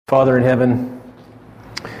Father in heaven,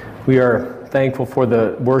 we are thankful for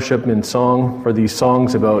the worship and song, for these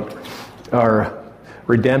songs about our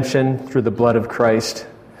redemption through the blood of Christ,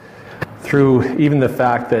 through even the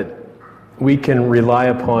fact that we can rely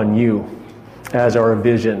upon you as our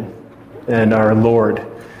vision and our Lord,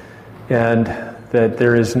 and that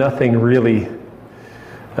there is nothing really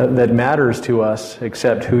that matters to us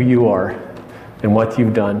except who you are and what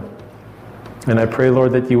you've done. And I pray,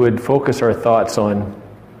 Lord, that you would focus our thoughts on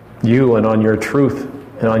you and on your truth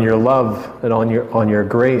and on your love and on your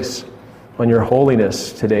grace, on your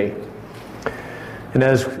holiness today. And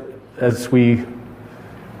as we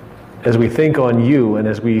think on you and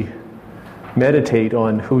as we meditate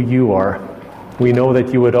on who you are, we know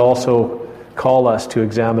that you would also call us to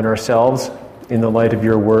examine ourselves in the light of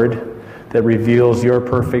your word that reveals your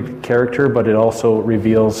perfect character, but it also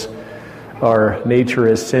reveals our nature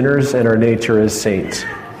as sinners and our nature as saints.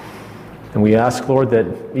 And we ask, Lord, that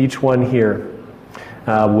each one here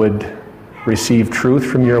would receive truth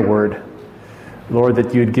from your word. Lord,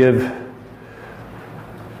 that you'd give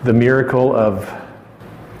the miracle of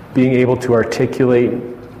being able to articulate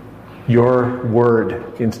your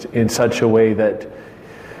word in such a way that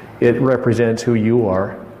it represents who you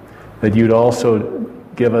are. That you'd also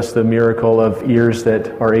give us the miracle of ears that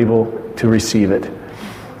are able to receive it.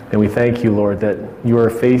 And we thank you, Lord, that you are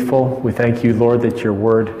faithful. We thank you, Lord, that your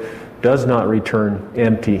word does not return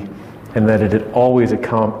empty, and that it always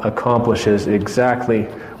accomplishes exactly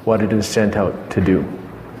what it is sent out to do.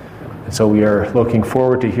 And so we are looking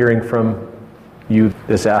forward to hearing from you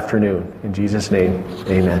this afternoon. In Jesus' name,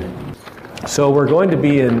 amen. So we're going to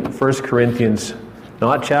be in 1 Corinthians,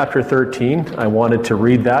 not chapter 13. I wanted to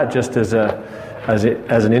read that just as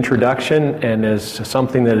an introduction and as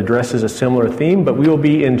something that addresses a similar theme, but we will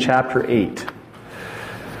be in chapter 8.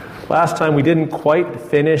 Last time we didn't quite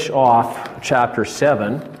finish off chapter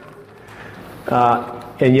 7,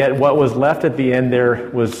 and yet what was left at the end there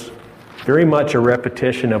was very much a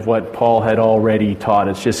repetition of what Paul had already taught.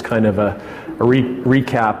 It's just kind of a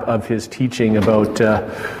recap of his teaching about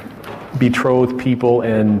betrothed people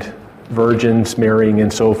and virgins marrying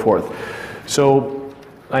and so forth. So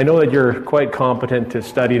I know that you're quite competent to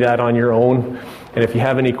study that on your own, and if you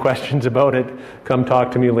have any questions about it, come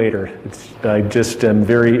talk to me later. I just am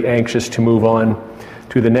very anxious to move on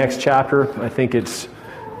to the next chapter. I think it's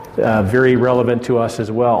very relevant to us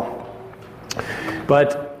as well.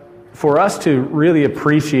 But for us to really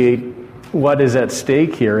appreciate what is at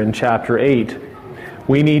stake here in chapter 8,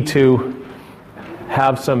 we need to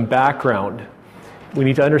have some background. We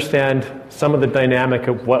need to understand some of the dynamic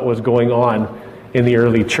of what was going on in the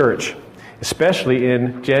early church, especially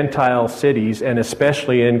in Gentile cities and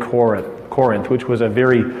especially in Corinth, which was a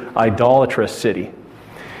very idolatrous city.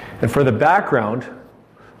 And for the background,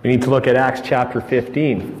 we need to look at Acts chapter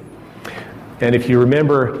 15. And if you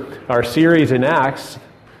remember our series in Acts,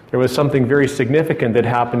 there was something very significant that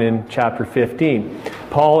happened in chapter 15.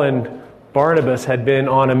 Paul and Barnabas had been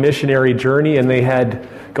on a missionary journey, and they had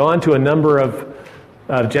gone to a number of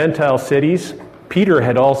Gentile cities. Peter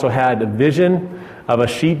had also had a vision of a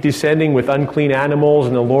sheep descending with unclean animals,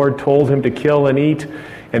 and the Lord told him to kill and eat,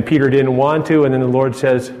 and Peter didn't want to, and then the Lord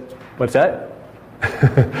says, "What's that?"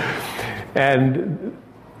 And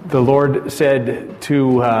the Lord said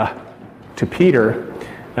to Peter,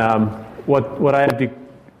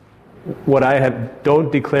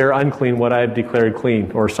 don't declare unclean what I have declared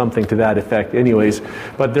clean, or something to that effect anyways.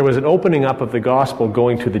 But there was an opening up of the gospel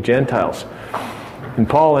going to the Gentiles. And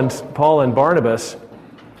Paul and Barnabas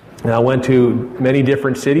went to many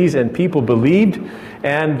different cities, and people believed,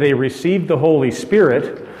 and they received the Holy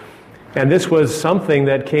Spirit. And this was something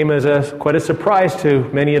that came as quite a surprise to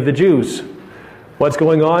many of the Jews. What's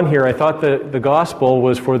going on here? I thought the gospel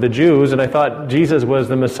was for the Jews, and I thought Jesus was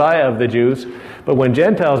the Messiah of the Jews. But when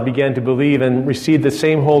Gentiles began to believe and receive the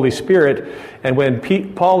same Holy Spirit, and when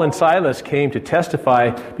Paul and Silas came to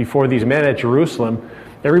testify before these men at Jerusalem,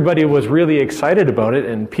 everybody was really excited about it.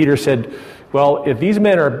 And Peter said, well, if these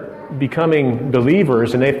men are becoming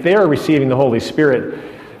believers, and if they are receiving the Holy Spirit,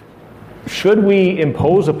 should we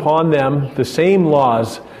impose upon them the same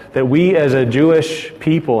laws that we as a Jewish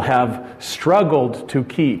people have struggled to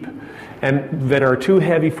keep and that are too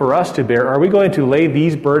heavy for us to bear? Are we going to lay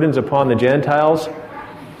these burdens upon the Gentiles?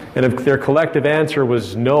 And if their collective answer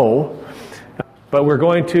was no, but we're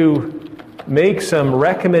going to make some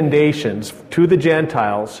recommendations to the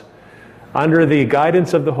Gentiles under the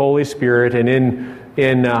guidance of the Holy Spirit and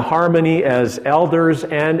in harmony as elders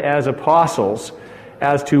and as apostles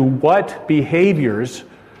as to what behaviors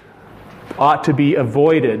ought to be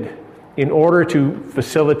avoided in order to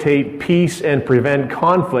facilitate peace and prevent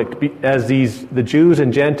conflict as the Jews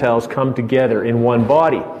and Gentiles come together in one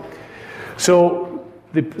body. So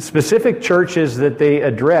the specific churches that they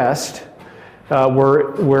addressed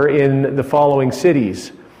were in the following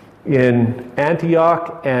cities: in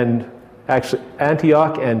Antioch and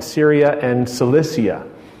Syria and Cilicia.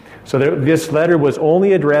 So this letter was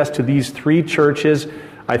only addressed to these three churches.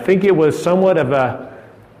 I think it was somewhat of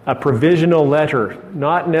a provisional letter,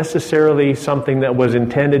 not necessarily something that was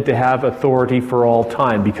intended to have authority for all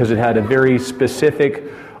time, because it had a very specific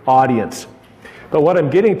audience. But what I'm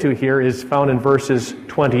getting to here is found in verses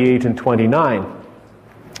 28 and 29.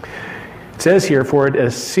 It says here, "For it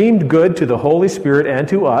has seemed good to the Holy Spirit and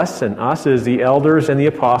to us," and us as the elders and the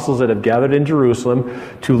apostles that have gathered in Jerusalem,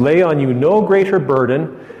 "to lay on you no greater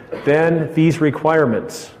burden than these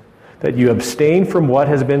requirements, that you abstain from what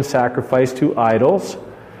has been sacrificed to idols,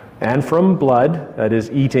 and from blood," that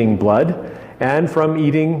is, eating blood, "and from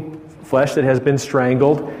eating flesh that has been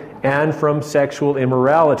strangled, and from sexual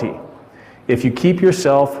immorality. If you keep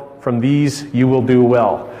yourself from these, you will do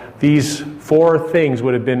well." These four things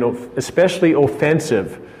would have been especially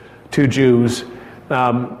offensive to Jews.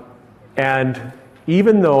 And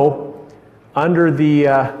even though under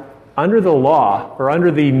the law, or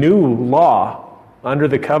under the new law, under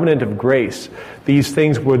the covenant of grace, these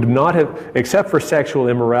things would not have, except for sexual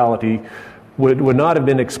immorality, would not have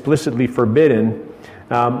been explicitly forbidden.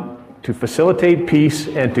 To facilitate peace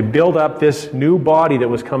and to build up this new body that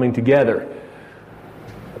was coming together,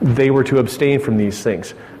 they were to abstain from these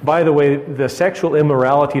things. By the way, the sexual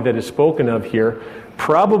immorality that is spoken of here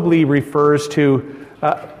probably refers to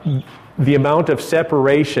the amount of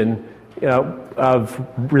separation of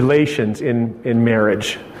relations in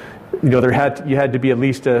marriage. You know, you had to be at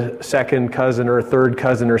least a second cousin or a third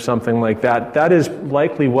cousin or something like that. That is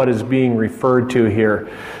likely what is being referred to here.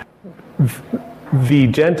 The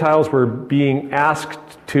Gentiles were being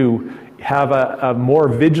asked to have a more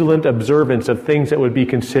vigilant observance of things that would be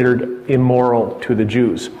considered immoral to the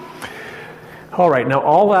Jews. All right, now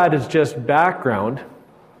all that is just background,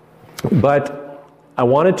 but I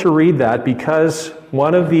wanted to read that because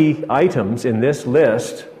one of the items in this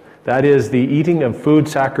list, that is the eating of food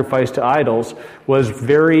sacrificed to idols, was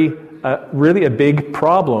really a big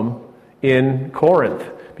problem in Corinth,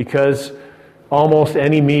 because almost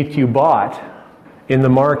any meat you bought in the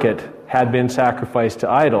market had been sacrificed to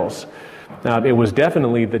idols. It was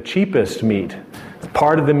definitely the cheapest meat.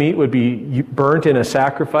 Part of the meat would be burnt in a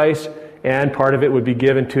sacrifice, and part of it would be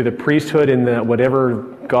given to the priesthood in the whatever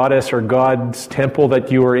goddess or god's temple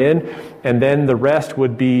that you were in, and then the rest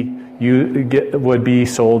would be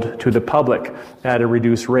sold to the public at a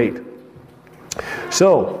reduced rate.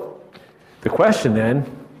 So, the question then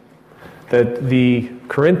that the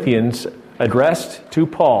Corinthians addressed to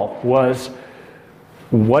Paul was,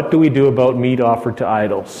 what do we do about meat offered to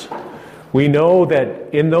idols? We know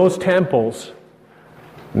that in those temples,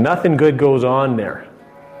 nothing good goes on there.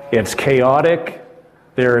 It's chaotic,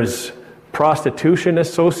 there's prostitution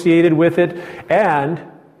associated with it, and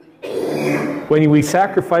when we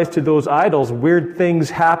sacrifice to those idols, weird things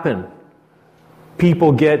happen.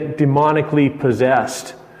 People get demonically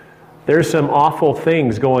possessed. There's some awful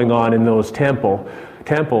things going on in those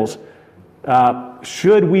temples.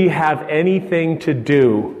 Should we have anything to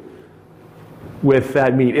do with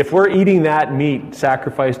that meat? If we're eating that meat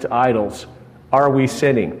sacrificed to idols, are we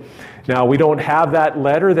sinning? Now, we don't have that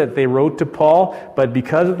letter that they wrote to Paul, but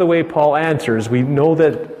because of the way Paul answers, we know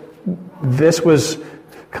that this was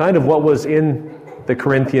kind of what was in the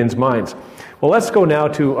Corinthians' minds. Well, let's go now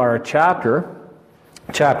to our chapter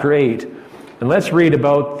 8, and let's read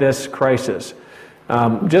about this crisis.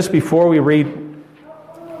 Just before we read,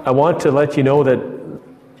 I want to let you know that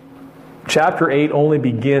chapter 8 only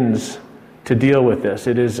begins to deal with this.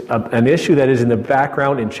 It is an issue that is in the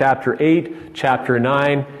background in chapter 8, chapter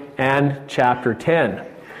 9, and chapter 10.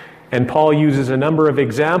 And Paul uses a number of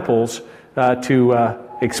examples to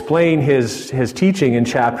explain his teaching in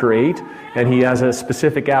chapter 8, and he has a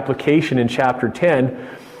specific application in chapter 10.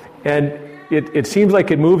 And it seems like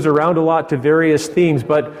it moves around a lot to various themes,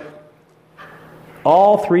 but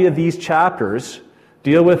all three of these chapters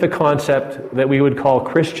deal with a concept that we would call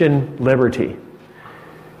Christian liberty.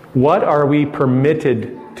 What are we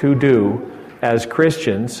permitted to do as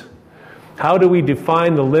Christians? How do we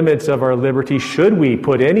define the limits of our liberty? Should we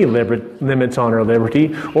put any limits on our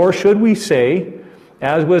liberty? Or should we say,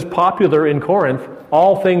 as was popular in Corinth,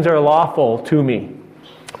 all things are lawful to me?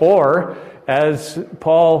 Or, as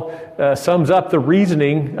Paul sums up the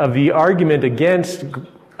reasoning of the argument against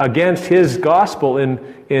against his gospel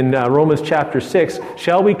in Romans chapter 6,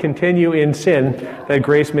 shall we continue in sin that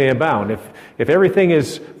grace may abound? If everything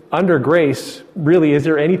is under grace, really, is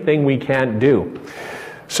there anything we can't do?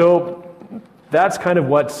 So that's kind of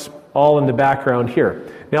what's all in the background here.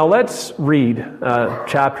 Now let's read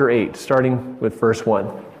chapter 8, starting with verse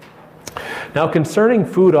 1. Now concerning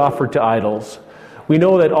food offered to idols, we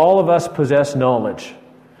know that all of us possess knowledge.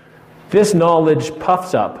 This knowledge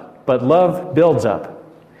puffs up, but love builds up.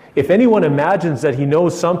 If anyone imagines that he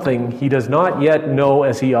knows something, he does not yet know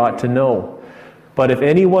as he ought to know. But if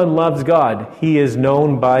anyone loves God, he is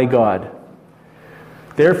known by God.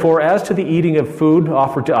 Therefore, as to the eating of food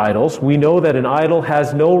offered to idols, we know that an idol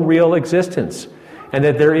has no real existence, and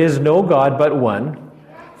that there is no God but one.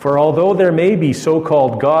 For although there may be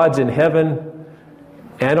so-called gods in heaven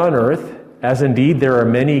and on earth, as indeed there are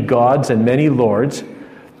many gods and many lords,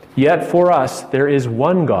 yet for us there is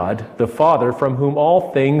one God, the Father, from whom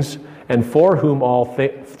all things and for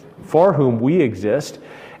whom we exist,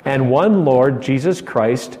 and one Lord, Jesus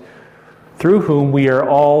Christ, through whom are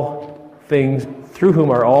all things,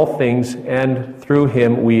 and through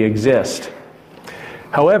him we exist.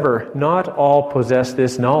 However, not all possess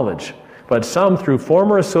this knowledge, but some, through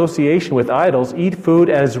former association with idols, eat food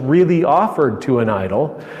as really offered to an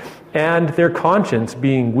idol, and their conscience,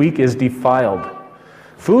 being weak, is defiled.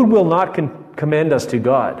 Food will not commend us to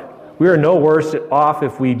God. We are no worse off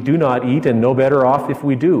if we do not eat, and no better off if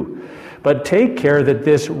we do. But take care that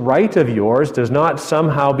this right of yours does not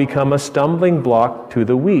somehow become a stumbling block to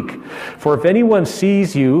the weak. For if anyone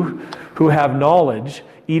sees you who have knowledge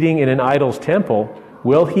eating in an idol's temple,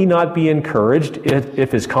 will he not be encouraged,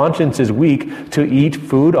 if his conscience is weak, to eat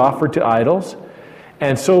food offered to idols?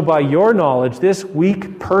 And so by your knowledge this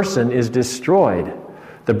weak person is destroyed,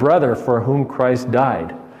 the brother for whom Christ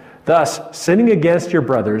died. Thus, sinning against your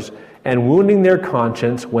brothers and wounding their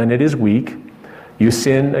conscience when it is weak, you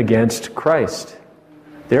sin against Christ.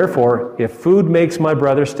 Therefore, if food makes my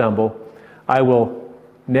brother stumble, I will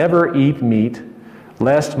never eat meat,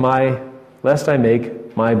 lest I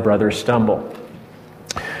make my brother stumble.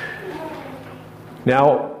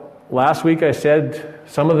 Now, last week I said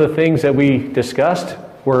some of the things that we discussed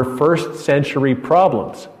were first century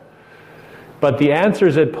problems. But the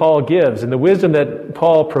answers that Paul gives and the wisdom that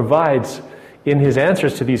Paul provides in his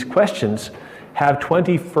answers to these questions have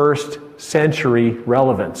 21st century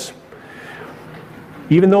relevance.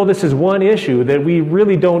 Even though this is one issue that we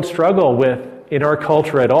really don't struggle with in our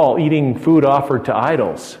culture at all, eating food offered to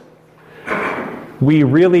idols, we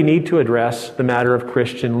really need to address the matter of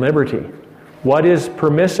Christian liberty. What is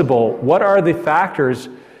permissible? What are the factors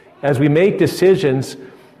as we make decisions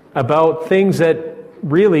about things that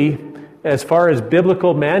really, as far as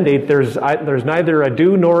biblical mandate, there's neither a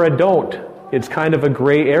do nor a don't. It's kind of a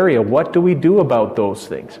gray area. What do we do about those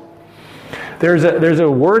things? There's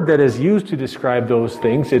a word that is used to describe those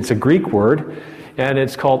things. It's a Greek word, and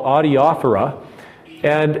it's called adiaphora,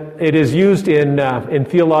 and it is used in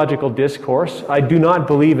theological discourse. I do not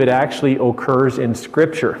believe it actually occurs in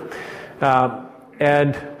Scripture.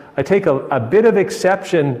 And I take a bit of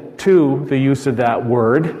exception to the use of that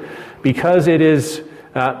word because it is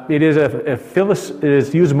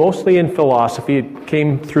used mostly in philosophy. It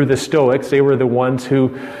came through the Stoics. They were the ones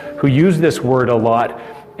who used this word a lot.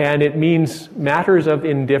 And it means matters of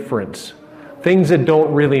indifference, things that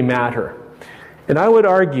don't really matter. And I would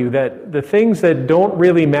argue that the things that don't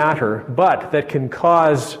really matter, but that can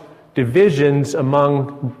cause divisions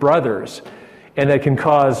among brothers, and that can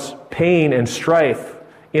cause pain and strife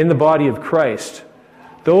in the body of Christ,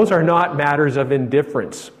 those are not matters of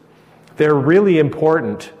indifference. They're really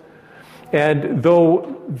important. And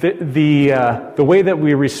though the way that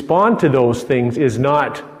we respond to those things is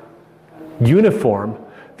not uniform,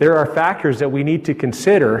 there are factors that we need to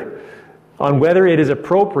consider on whether it is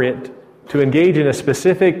appropriate to engage in a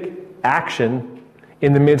specific action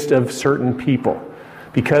in the midst of certain people.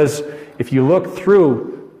 Because if you look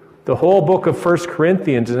through the whole book of 1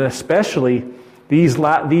 Corinthians, and especially these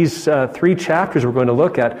 3 chapters we're going to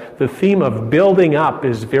look at, the theme of building up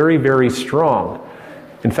is very, very strong.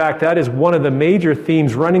 In fact, that is one of the major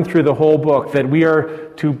themes running through the whole book, that we are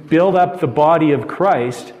to build up the body of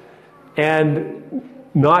Christ and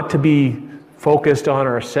not to be focused on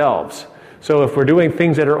ourselves. So if we're doing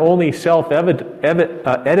things that are only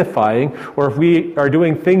self-edifying, or if we are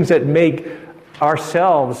doing things that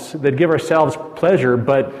give ourselves pleasure,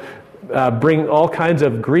 but bring all kinds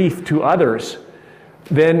of grief to others,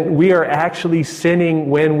 then we are actually sinning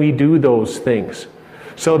when we do those things.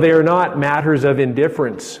 So they are not matters of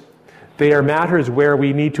indifference. They are matters where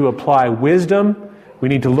we need to apply wisdom, we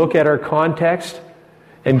need to look at our context,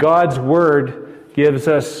 and God's Word gives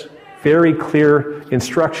us very clear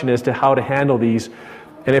instruction as to how to handle these.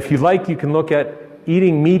 And if you like, you can look at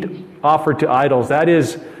eating meat offered to idols. That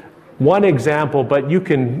is one example, but you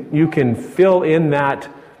can fill in that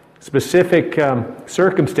specific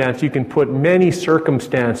circumstance. You can put many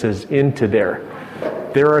circumstances into there.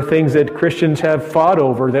 There are things that Christians have fought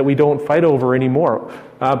over that we don't fight over anymore.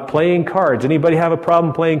 Playing cards. Anybody have a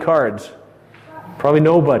problem playing cards? Probably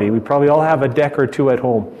nobody. We probably all have a deck or two at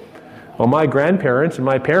home. Well, my grandparents and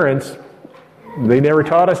my parents, they never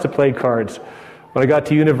taught us to play cards. When I got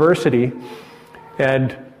to university,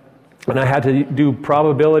 and when I had to do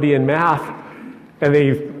probability and math, and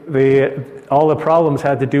all the problems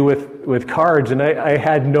had to do with cards, and I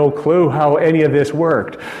had no clue how any of this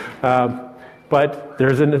worked. But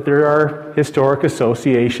there are historic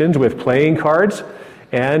associations with playing cards,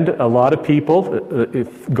 and a lot of people,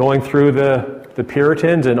 going through the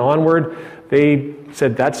Puritans and onward, they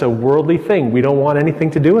said that's a worldly thing. We don't want anything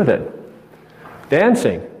to do with it.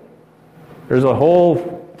 Dancing. There's a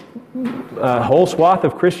whole swath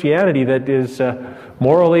of Christianity that is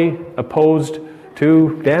morally opposed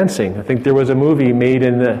to dancing. I think there was a movie made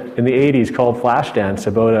in the 80s called Flashdance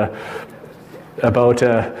about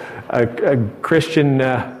a Christian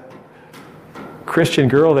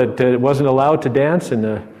girl that wasn't allowed to dance, and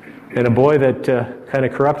a boy that kind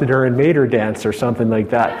of corrupted her and made her dance or something like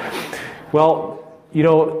that. Well,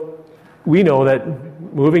 we know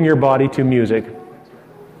that moving your body to music,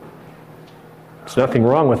 there's nothing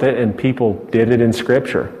wrong with it, and people did it in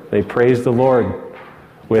Scripture. They praised the Lord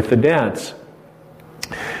with the dance.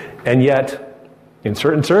 And yet, in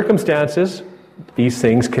certain circumstances, these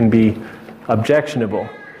things can be objectionable.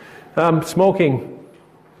 Smoking,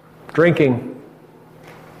 drinking.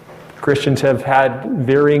 Christians have had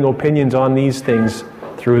varying opinions on these things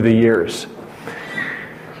through the years.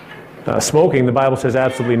 Smoking, the Bible says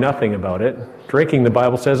absolutely nothing about it. Drinking, the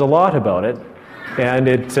Bible says a lot about it. And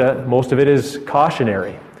most of it is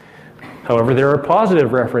cautionary. However, there are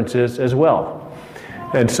positive references as well.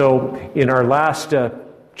 And so, in our last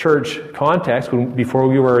church context, before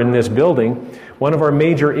we were in this building, one of our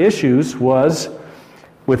major issues was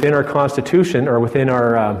within our Constitution, or within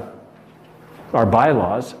our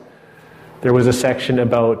bylaws, there was a section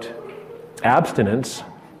about abstinence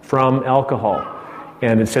from alcohol.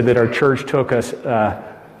 And it said that our church took an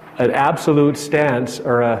absolute stance,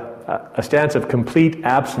 or a stance of complete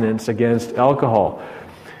abstinence against alcohol.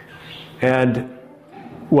 And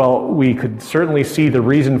while we could certainly see the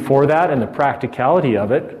reason for that and the practicality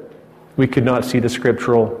of it, we could not see the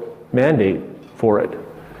scriptural mandate for it.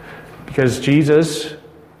 Because Jesus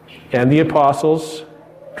and the apostles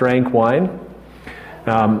drank wine.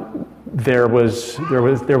 There was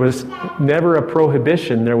never a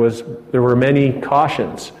prohibition. There were many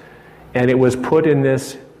cautions, and it was put in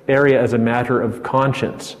this area as a matter of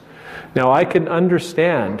conscience. Now, I can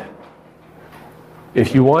understand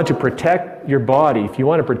if you want to protect your body, if you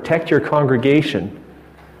want to protect your congregation,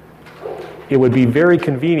 it would be very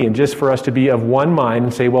convenient just for us to be of one mind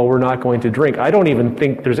and say, well, we're not going to drink. I don't even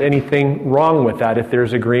think there's anything wrong with that if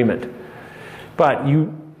there's agreement. But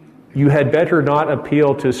you had better not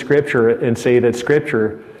appeal to Scripture and say that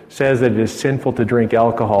Scripture says that it is sinful to drink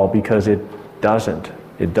alcohol, because it doesn't.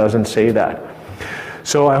 It doesn't say that.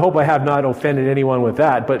 So I hope I have not offended anyone with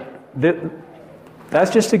that, but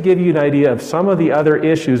that's just to give you an idea of some of the other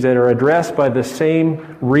issues that are addressed by the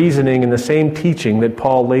same reasoning and the same teaching that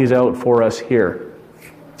Paul lays out for us here.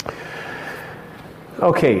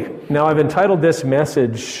 Okay, now I've entitled this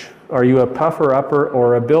message, Are You a Puffer-Upper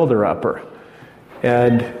or a Builder-Upper?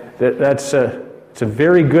 And it's a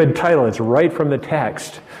very good title. It's right from the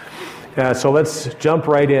text. So let's jump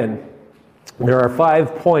right in. There are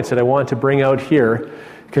 5 points that I want to bring out here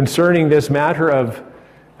concerning this matter of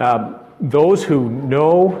those who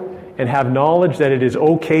know and have knowledge that it is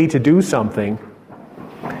okay to do something,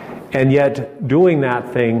 and yet doing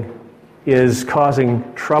that thing is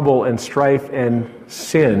causing trouble and strife and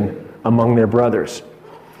sin among their brothers.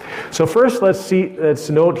 So first, let's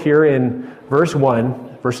note here in verses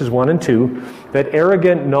 1 and 2, that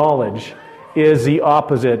arrogant knowledge is the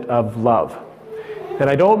opposite of love. And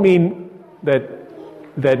I don't mean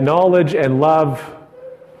that knowledge and love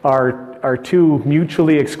are two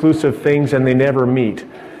mutually exclusive things and they never meet.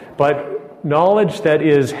 But knowledge that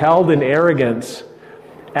is held in arrogance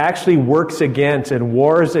actually works against and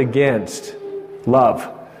wars against love.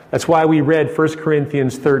 That's why we read 1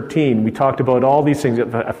 Corinthians 13. We talked about all these things.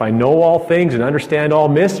 If I know all things and understand all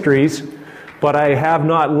mysteries, but I have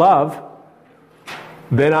not love,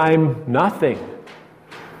 then I'm nothing.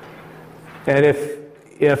 And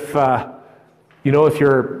if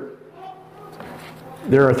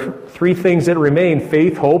there are three things that remain: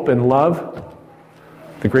 faith, hope, and love.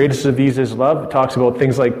 The greatest of these is love. It talks about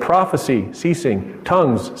things like prophecy ceasing,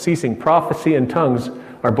 tongues ceasing. Prophecy and tongues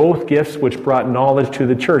are both gifts which brought knowledge to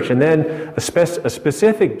the church. And then a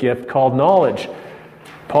specific gift called knowledge.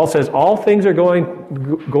 Paul says all things are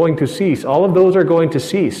going to cease. All of those are going to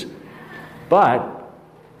cease. But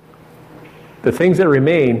the things that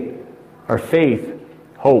remain are faith,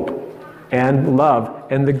 hope, and love.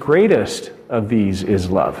 And the greatest of these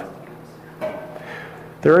is love.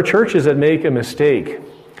 There are churches that make a mistake,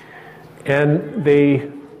 and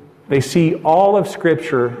they see all of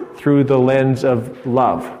Scripture through the lens of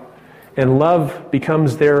love. And love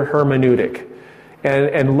becomes their hermeneutic.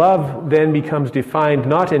 And love then becomes defined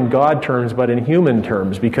not in God terms, but in human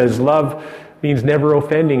terms, because love means never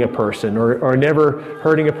offending a person or never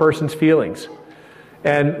hurting a person's feelings.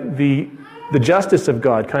 And the justice of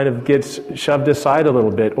God kind of gets shoved aside a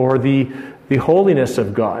little bit, or the holiness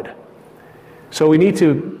of God. So we need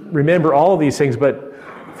to remember all of these things, but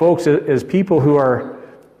folks, as people who are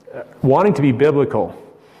wanting to be biblical,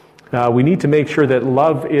 we need to make sure that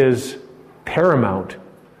love is paramount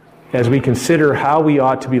as we consider how we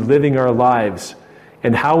ought to be living our lives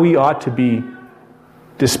and how we ought to be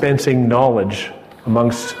dispensing knowledge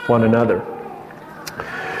amongst one another.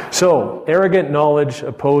 So, arrogant knowledge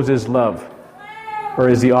opposes love, or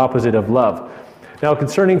is the opposite of love. Now,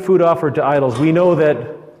 concerning food offered to idols, we know that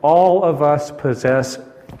all of us possess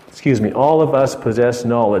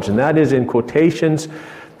knowledge, and that is in quotations.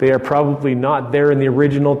 They are probably not there in the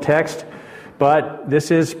original text, but this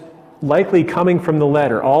is likely coming from the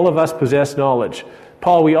letter. All of us possess knowledge.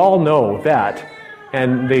 Paul, we all know that,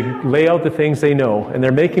 and they lay out the things they know, and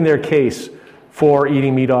they're making their case for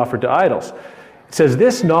eating meat offered to idols. It says,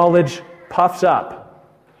 this knowledge puffs up,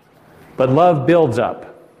 but love builds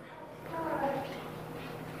up.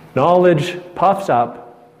 Knowledge puffs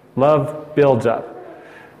up, love builds up.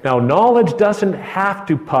 Now, knowledge doesn't have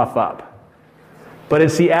to puff up, but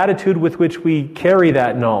it's the attitude with which we carry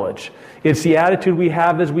that knowledge. It's the attitude we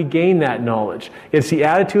have as we gain that knowledge. It's the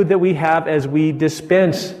attitude that we have as we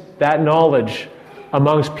dispense that knowledge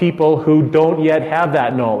amongst people who don't yet have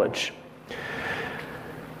that knowledge. It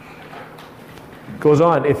goes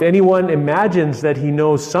on, if anyone imagines that he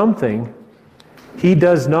knows something, he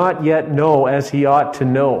does not yet know as he ought to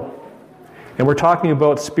know. And we're talking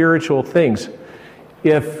about spiritual things.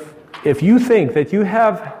 If you think that you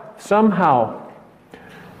have somehow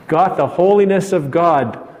got the holiness of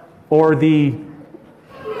God, or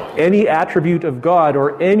any attribute of God,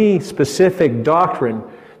 or any specific doctrine,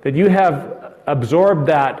 that you have absorbed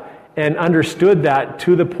that and understood that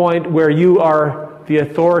to the point where you are the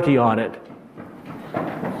authority on it,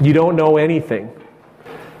 you don't know anything.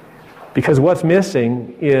 Because what's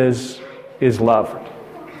missing is love.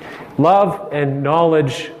 Love and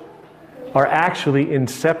knowledge are actually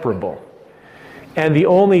inseparable. And the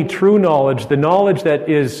only true knowledge, the knowledge that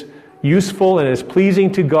is useful and is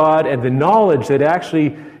pleasing to God, and the knowledge that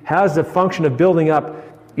actually has the function of building up,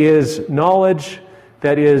 is knowledge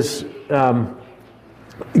that is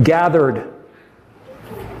gathered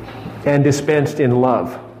and dispensed in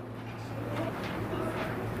love.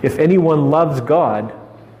 If anyone loves God,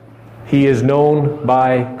 he is known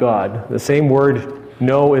by God. The same word,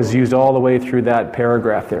 know, is used all the way through that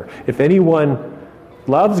paragraph there. If anyone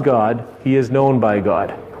loves God, he is known by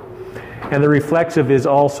God. And the reflexive is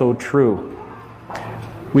also true.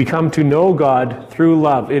 We come to know God through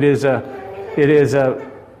love. It is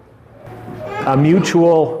a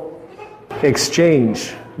mutual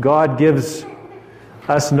exchange. God gives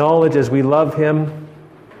us knowledge as we love Him.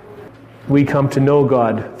 We come to know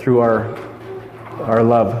God through our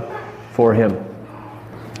love for Him.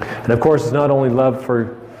 And of course, it's not only love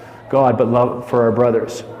for God, but love for our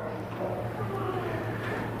brothers.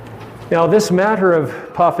 Now, this matter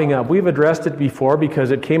of puffing up, we've addressed it before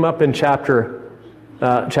because it came up in chapter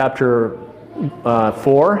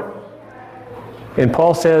 4. And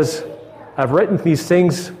Paul says, I've written these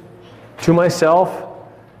things to myself.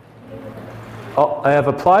 I have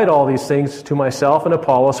applied all these things to myself and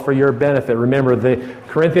Apollos for your benefit. Remember, the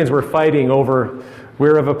Corinthians were fighting over,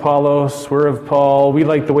 we're of Apollos, we're of Paul. We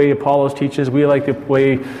like the way Apollos teaches. We like the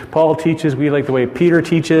way Paul teaches. We like the way Peter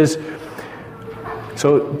teaches.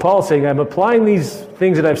 So Paul's saying, I'm applying these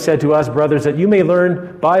things that I've said to us, brothers, that you may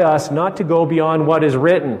learn by us not to go beyond what is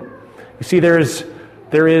written. You see, there is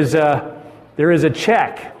a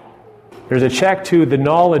check. There's a check to the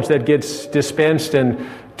knowledge that gets dispensed and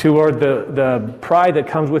toward the pride that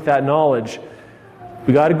comes with that knowledge.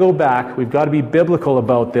 We've got to go back. We've got to be biblical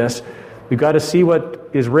about this. We've got to see what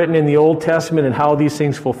is written in the Old Testament and how these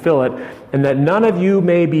things fulfill it, and that none of you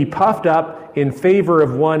may be puffed up in favor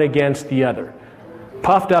of one against the other.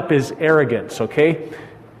 Puffed up is arrogance, okay?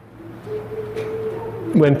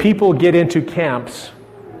 When people get into camps,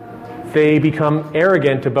 they become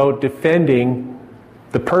arrogant about defending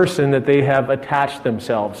the person that they have attached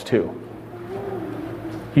themselves to.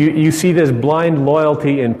 You see this blind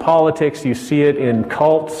loyalty in politics, you see it in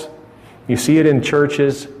cults, you see it in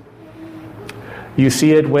churches, you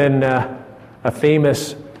see it when a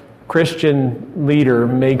famous Christian leader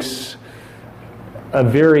makes a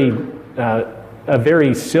very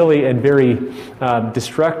silly and very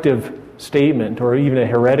destructive statement, or even a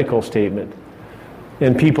heretical statement,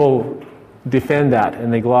 and people defend that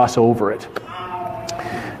and they gloss over it.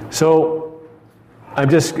 So I'm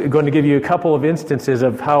just going to give you a couple of instances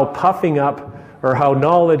of how puffing up, or how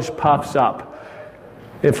knowledge puffs up.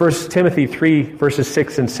 In 1 Timothy 3, verses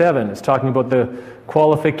 6 and 7, it's talking about the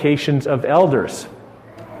qualifications of elders.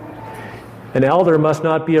 An elder must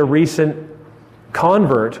not be a recent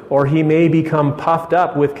convert, or he may become puffed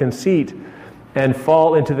up with conceit and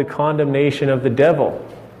fall into the condemnation of the devil.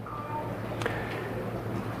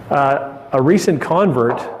 A recent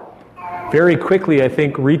convert very quickly, I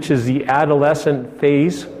think, reaches the adolescent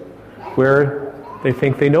phase where they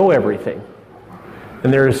think they know everything,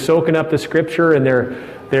 and they're soaking up the Scripture, and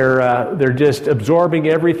they're just absorbing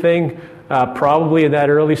everything. Probably in that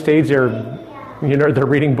early stage, they're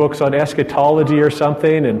reading books on eschatology or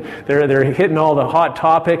something, and they're hitting all the hot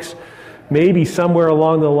topics. Maybe somewhere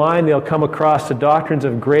along the line they'll come across the doctrines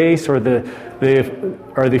of grace, or the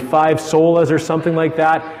five solas or something like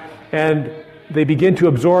that, and they begin to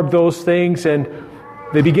absorb those things, and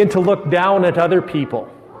they begin to look down at other people,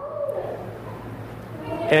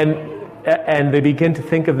 and they begin to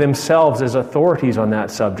think of themselves as authorities on that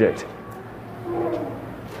subject.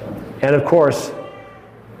 And of course,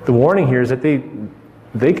 the warning here is that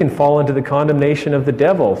they can fall into the condemnation of the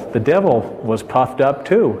devil. The devil was puffed up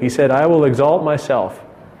too. He said, "I will exalt myself.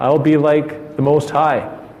 I will be like the Most High.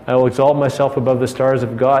 I will exalt myself above the stars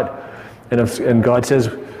of God." And God says,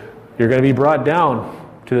 "You're going to be brought down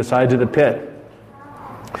to the sides of the pit."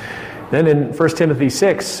 Then in 1 Timothy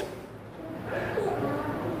 6,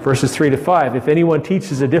 verses 3 to 5, "If anyone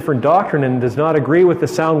teaches a different doctrine and does not agree with the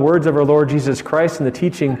sound words of our Lord Jesus Christ and the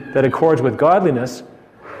teaching that accords with godliness,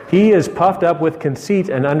 he is puffed up with conceit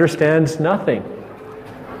and understands nothing."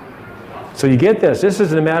 So you get this. This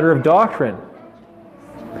is a matter of doctrine.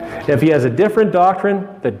 If he has a different doctrine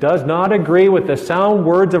that does not agree with the sound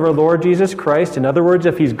words of our Lord Jesus Christ, in other words,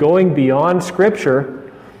 if he's going beyond Scripture,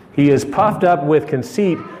 he is puffed up with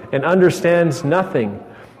conceit and understands nothing.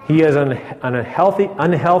 He has an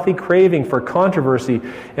unhealthy craving for controversy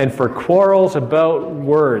and for quarrels about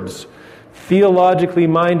words. Theologically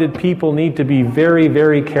minded people need to be very,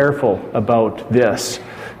 very careful about this.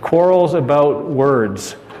 Quarrels about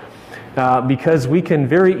words. Because we can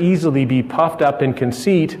very easily be puffed up in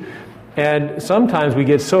conceit, and sometimes we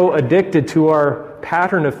get so addicted to our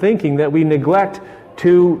pattern of thinking that we neglect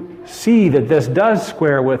to see that this does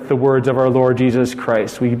square with the words of our Lord Jesus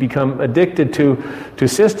Christ. We become addicted to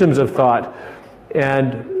systems of thought,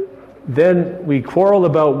 and then we quarrel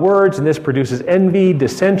about words, and this produces envy,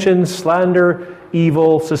 dissension, slander,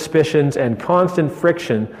 evil, suspicions, and constant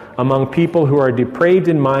friction among people who are depraved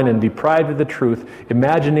in mind and deprived of the truth,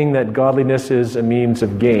 imagining that godliness is a means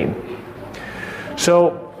of gain.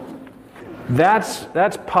 So that's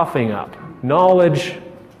puffing up. Knowledge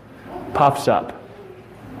puffs up.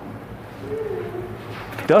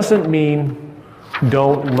 Doesn't mean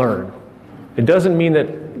don't learn. It doesn't mean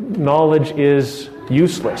that knowledge is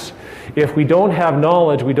useless. If we don't have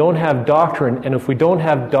knowledge, we don't have doctrine, and if we don't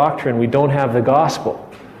have doctrine, we don't have the gospel.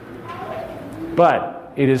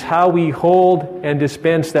 But it is how we hold and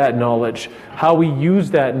dispense that knowledge, how we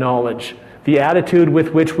use that knowledge, the attitude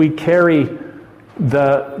with which we carry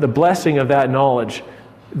the blessing of that knowledge,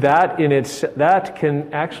 that can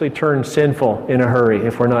actually turn sinful in a hurry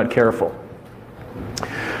if we're not careful.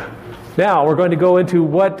 Now, we're going to go into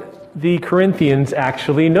what the Corinthians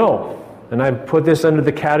actually know. And I've put this under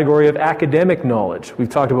the category of academic knowledge. We've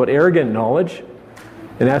talked about arrogant knowledge,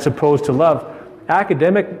 and that's opposed to love.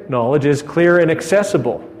 Academic knowledge is clear and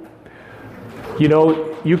accessible. You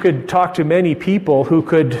know, you could talk to many people who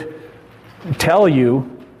could tell you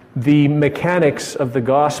the mechanics of the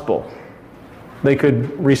gospel. They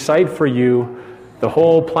could recite for you the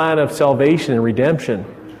whole plan of salvation and redemption.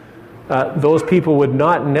 Those people would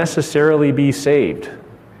not necessarily be saved.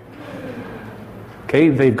 Okay,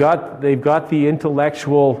 they've got the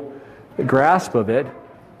intellectual grasp of it,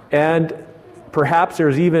 and perhaps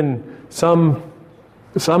there's even some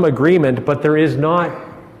some agreement, but there is not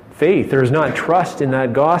faith. There is not trust in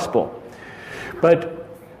that gospel.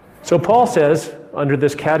 So Paul says, under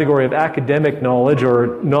this category of academic knowledge,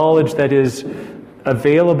 or knowledge that is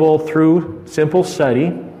available through simple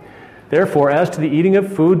study, therefore, as to the eating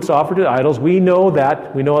of foods offered to idols, we know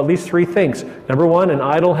at least three things. Number one, an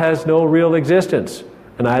idol has no real existence.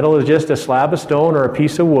 An idol is just a slab of stone or a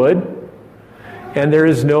piece of wood, and there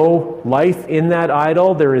is no life in that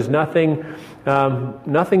idol. There is nothing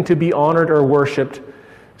to be honored or worshipped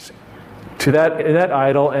in that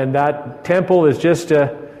idol, and that temple is just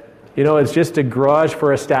it's just a garage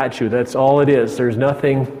for a statue. That's all it is. There's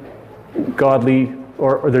nothing godly,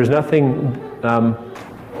 or there's nothing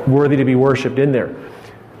worthy to be worshipped in there.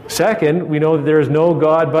 Second, we know that there is no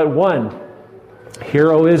God but one.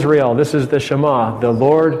 Hear, O Israel, this is the Shema. The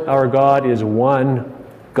Lord our God is one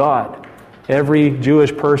God. Every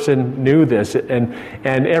Jewish person knew this, and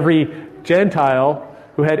every Gentile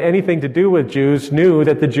who had anything to do with Jews knew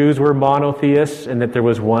that the Jews were monotheists and that there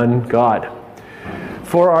was one God.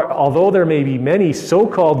 For although there may be many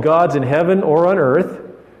so-called gods in heaven or on earth,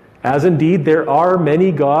 as indeed there are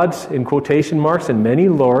many gods, in quotation marks, and many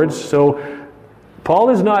lords, so Paul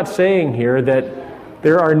is not saying here that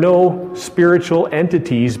there are no spiritual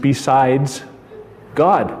entities besides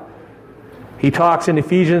God. He talks in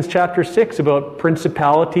Ephesians chapter 6 about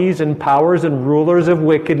principalities and powers and rulers of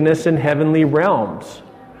wickedness in heavenly realms.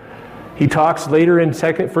 He talks later in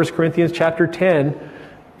 1 Corinthians chapter 10,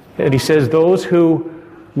 and he says those who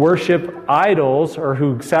worship idols or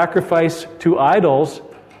who sacrifice to idols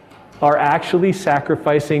are actually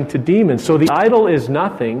sacrificing to demons. So the idol is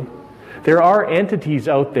nothing. There are entities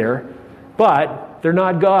out there, but they're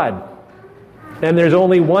not God. And there's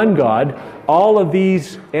only one God. All of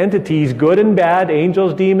these entities, good and bad,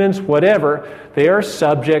 angels, demons, whatever, they are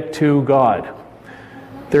subject to God.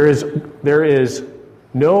 There is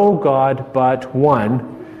no God but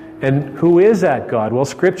one. And who is that God? Well,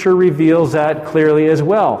 Scripture reveals that clearly as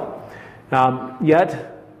well.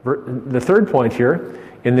 Yet, the third point here,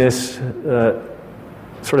 in this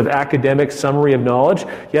sort of academic summary of knowledge,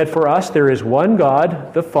 yet for us there is one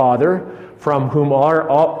God, the Father, from whom are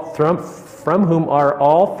all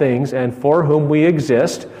things and for whom we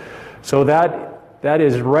exist. So that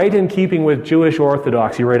is right in keeping with Jewish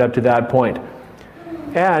orthodoxy right up to that point.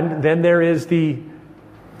 And then there is the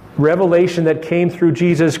revelation that came through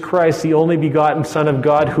Jesus Christ, the only begotten Son of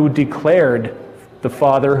God, who declared the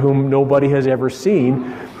Father whom nobody has ever seen.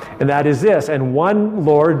 And that is this: and one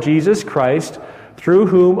Lord Jesus Christ, through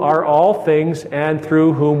whom are all things and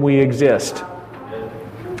through whom we exist.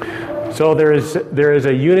 So there is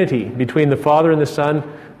a unity between the Father and the Son.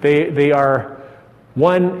 They are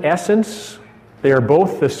one essence. They are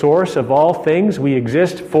both the source of all things. We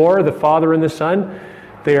exist for the Father and the Son.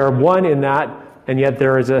 They are one in that, and yet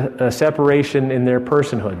there is a separation in their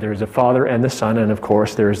personhood. There is a Father and the Son, and of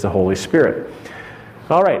course there is the Holy Spirit.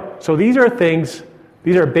 All right, so these are things,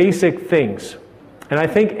 these are basic things. And I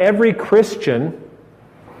think every Christian,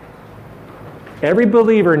 every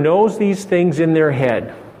believer knows these things in their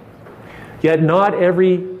head. Yet not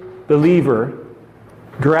every believer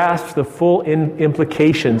grasps the full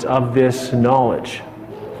implications of this knowledge.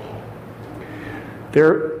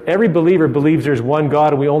 Every believer believes there's one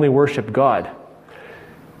God and we only worship God.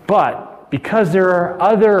 But because there are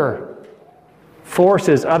other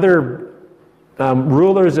forces, other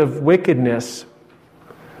rulers of wickedness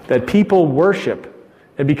that people worship,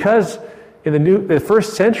 and because in the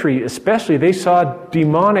first century especially, they saw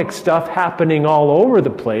demonic stuff happening all over the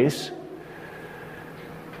place,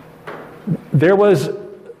 there was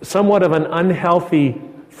somewhat of an unhealthy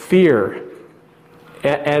fear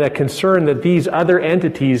and a concern that these other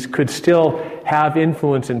entities could still have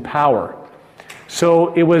influence and power.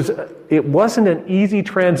 So it wasn't an easy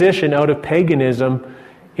transition out of paganism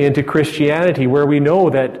into Christianity, where we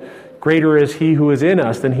know that greater is He who is in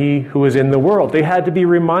us than he who is in the world. They had to be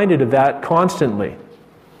reminded of that constantly.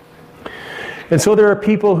 And so there are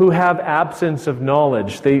people who have absence of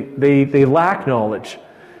knowledge. They lack knowledge.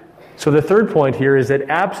 So the third point here is that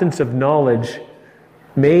absence of knowledge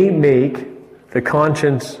may make the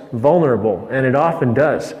conscience vulnerable, and it often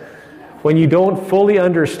does. When you don't fully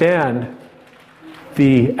understand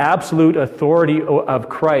the absolute authority of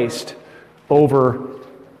Christ over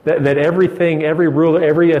that everything, every ruler,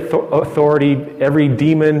 every authority, every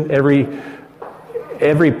demon,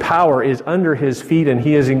 every power is under His feet and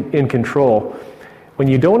He is in control. When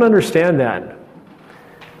you don't understand that,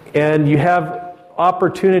 and you have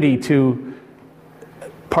opportunity to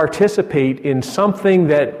participate in something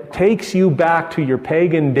that takes you back to your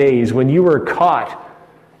pagan days when you were caught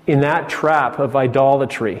in that trap of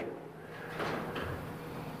idolatry,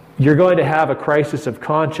 you're going to have a crisis of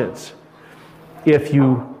conscience if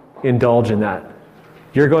you indulge in that.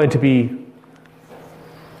 You're going to be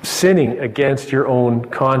sinning against your own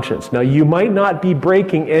conscience. Now, you might not be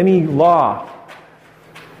breaking any law,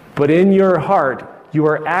 but in your heart, you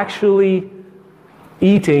are actually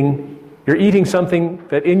you're eating something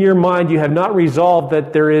that in your mind you have not resolved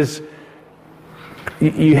that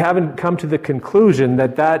you haven't come to the conclusion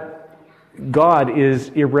that God is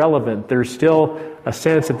irrelevant. There's still a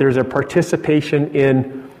sense that there's a participation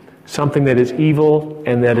in something that is evil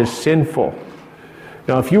and that is sinful.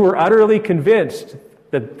 Now, if you were utterly convinced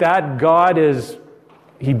that God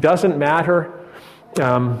He doesn't matter,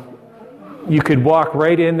 you could walk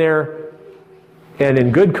right in there and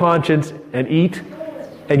in good conscience and eat,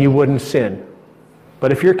 and you wouldn't sin.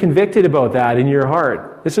 But if you're convicted about that in your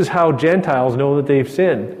heart, this is how Gentiles know that they've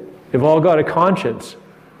sinned. They've all got a conscience.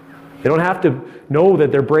 They don't have to know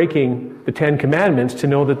that they're breaking the Ten Commandments to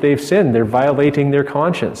know that they've sinned. They're violating their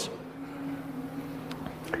conscience.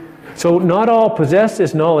 So not all possess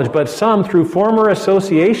this knowledge, but some, through former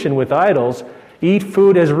association with idols, eat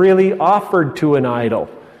food as really offered to an idol.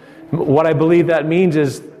 What I believe that means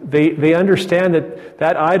is they understand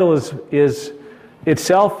that idol is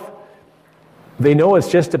itself, they know it's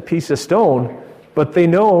just a piece of stone, but they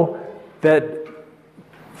know that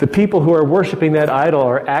the people who are worshiping that idol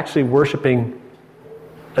are actually worshiping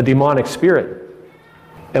a demonic spirit.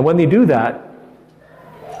 And when they do that,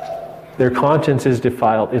 their conscience is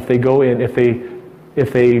defiled. If they go in, if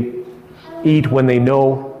they eat when they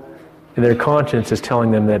know their conscience is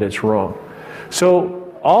telling them that it's wrong. So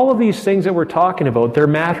all of these things that we're talking about, they're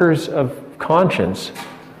matters of conscience.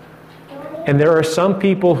 And there are some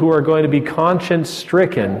people who are going to be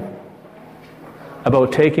conscience-stricken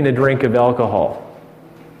about taking a drink of alcohol.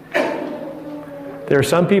 There are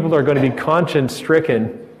some people who are going to be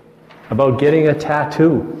conscience-stricken about getting a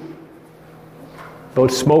tattoo,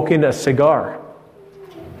 about smoking a cigar.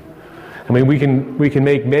 I mean, we can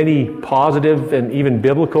make many positive and even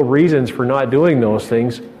biblical reasons for not doing those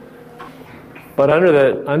things. But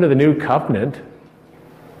under the new covenant,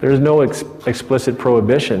 there's no explicit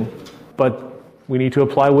prohibition, but we need to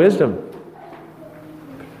apply wisdom.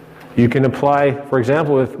 You can apply, for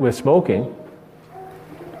example, with smoking.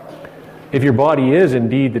 If your body is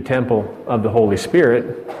indeed the temple of the Holy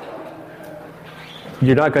Spirit,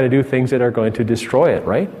 you're not going to do things that are going to destroy it,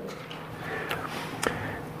 right?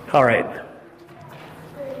 All right.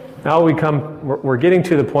 Now we're getting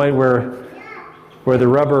to the point where the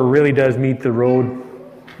rubber really does meet the road,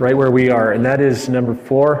 right where we are, and that is number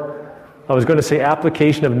 4. I was going to say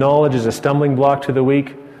application of knowledge is a stumbling block to the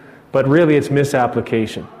weak, but really it's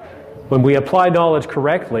misapplication. When we apply knowledge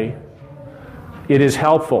correctly, it is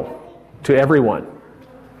helpful to everyone.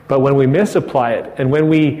 But when we misapply it, and when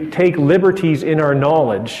we take liberties in our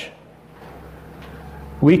knowledge,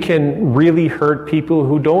 we can really hurt people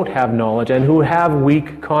who don't have knowledge and who have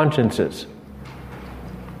weak consciences.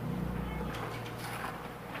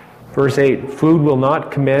 Verse 8, food will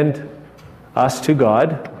not commend us to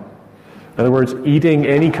God. In other words, eating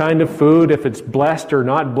any kind of food, if it's blessed or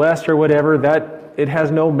not blessed or whatever, that it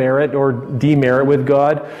has no merit or demerit with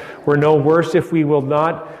God. We're no worse if we do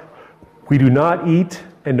not eat,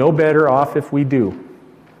 and no better off if we do.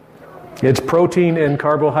 It's protein and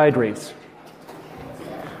carbohydrates.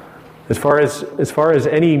 As far as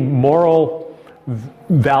any moral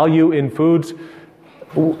value in foods,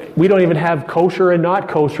 we don't even have kosher and not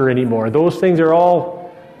kosher anymore. Those things are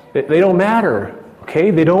all, they don't matter.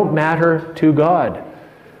 Okay? They don't matter to God.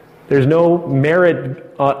 There's no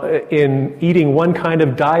merit in eating one kind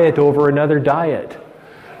of diet over another diet.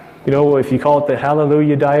 You know, if you call it the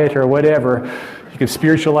hallelujah diet or whatever, you can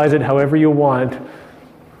spiritualize it however you want.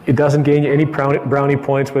 It doesn't gain you any brownie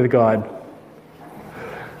points with God.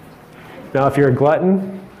 Now, if you're a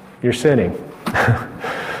glutton, you're sinning.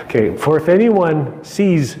 Okay, for if anyone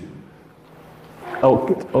sees...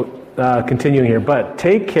 continuing here. But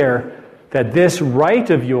take care that this right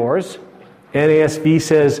of yours, NASB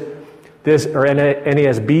says this, or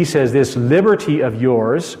NASB says this liberty of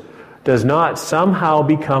yours does not somehow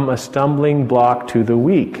become a stumbling block to the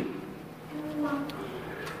weak.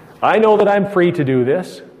 I know that I'm free to do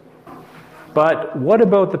this, but what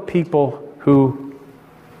about the people who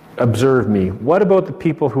observe me? What about the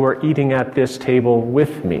people who are eating at this table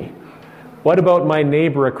with me? What about my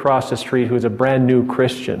neighbor across the street who's a brand new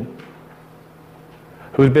Christian,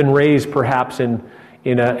 who's been raised perhaps in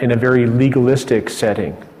a very legalistic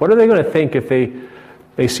setting? What are they going to think if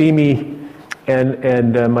they see me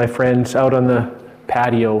and my friends out on the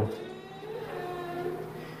patio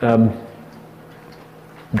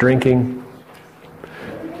drinking,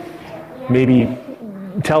 maybe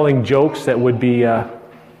telling jokes that would be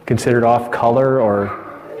considered off color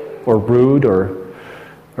or rude or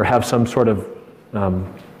have some sort of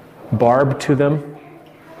barb to them.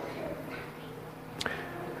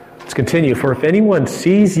 Let's continue. For if anyone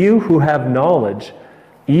sees you who have knowledge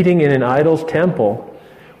eating in an idol's temple,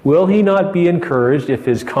 will he not be encouraged, if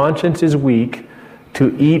his conscience is weak,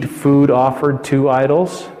 to eat food offered to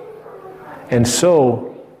idols? And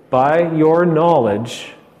so, by your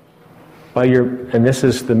knowledge, and this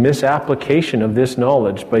is the misapplication of this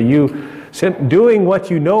knowledge, by you doing what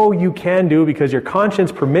you know you can do because your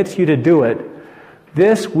conscience permits you to do it,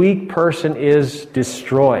 this weak person is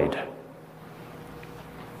destroyed.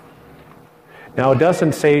 Now, it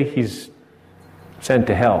doesn't say he's sent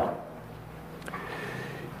to hell.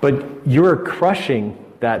 But you're crushing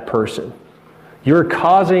that person. You're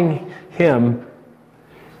causing him,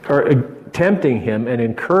 or tempting him and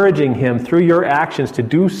encouraging him through your actions to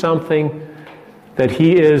do something that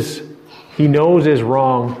he knows is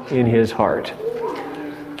wrong in his heart.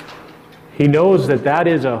 He knows that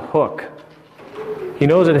is a hook. He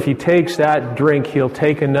knows that if he takes that drink, he'll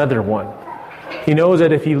take another one. He knows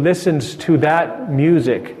that if he listens to that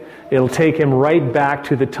music, it'll take him right back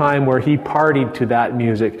to the time where he partied to that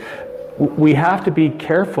music. We have to be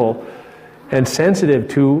careful and sensitive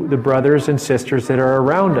to the brothers and sisters that are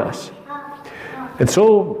around us. And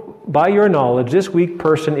so, by your knowledge, this weak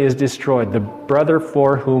person is destroyed, the brother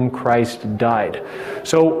for whom Christ died.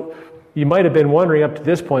 So, you might have been wondering up to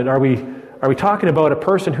this point, are we talking about a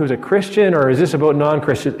person who's a Christian, or is this about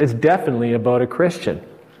non-Christians? It's definitely about a Christian.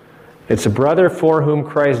 It's a brother for whom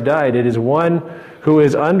Christ died. It is one who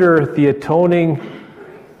is under the atoning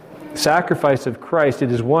sacrifice of Christ.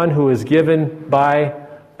 It is one who is given by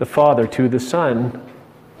the Father to the Son.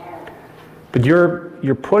 But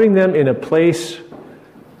you're putting them in a place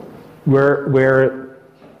where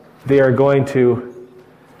they are going to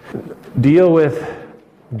deal with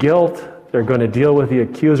guilt. They're going to deal with the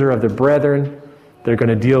accuser of the brethren. They're going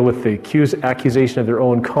to deal with the accusation of their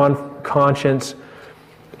own conscience.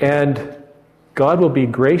 And God will be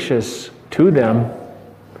gracious to them,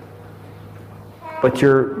 but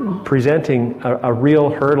you're presenting a real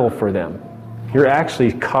hurdle for them. You're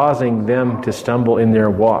actually causing them to stumble in their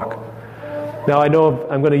walk. Now, I know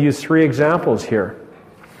I'm going to use 3 examples here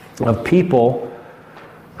of people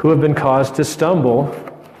who have been caused to stumble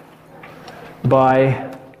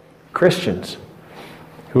by Christians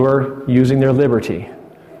who are using their liberty,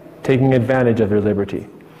 taking advantage of their liberty.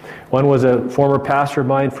 One was a former pastor of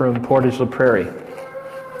mine from Portage la Prairie.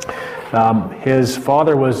 His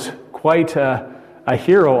father was quite a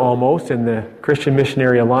hero almost in the Christian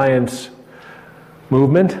Missionary Alliance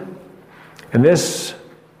movement. And this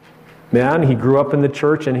man, he grew up in the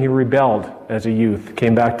church and he rebelled as a youth,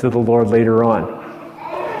 came back to the Lord later on.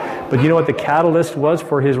 But you know what the catalyst was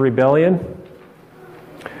for his rebellion?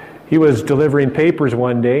 He was delivering papers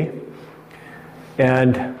one day,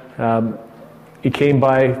 and he came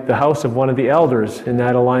by the house of one of the elders in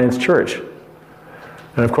that Alliance church.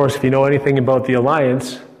 And of course, if you know anything about the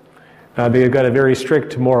Alliance, they've got a very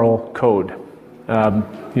strict moral code.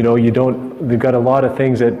 They've got a lot of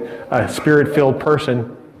things that a spirit-filled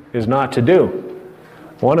person is not to do.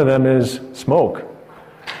 One of them is smoke.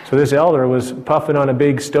 So this elder was puffing on a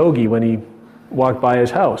big stogie when he walked by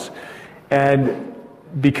his house. And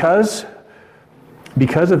because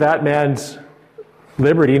of that man's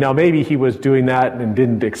liberty, now maybe he was doing that and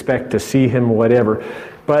didn't expect to see him, whatever,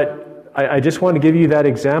 but I just want to give you that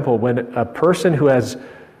example. When a person who has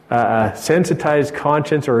a sensitized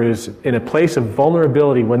conscience or is in a place of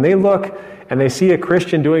vulnerability, when they look and they see a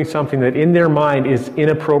Christian doing something that in their mind is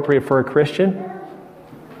inappropriate for a Christian,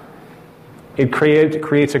 it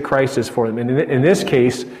creates a crisis for them. And in this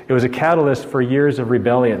case, it was a catalyst for years of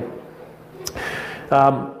rebellion.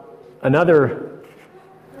 A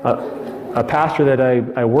pastor that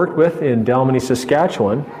I worked with in Dalmeny,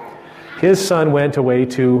 Saskatchewan, his son went away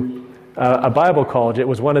to a Bible college. It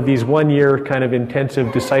was one of these one-year kind of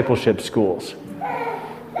intensive discipleship schools.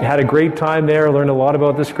 He had a great time there, learned a lot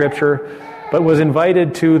about the Scripture, but was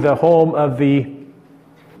invited to the home of the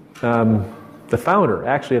founder,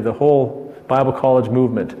 actually, of the whole Bible college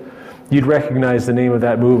movement. You'd recognize the name of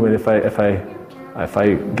that movement if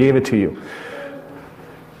I gave it to you.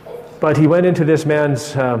 But he went into this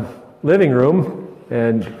man's living room,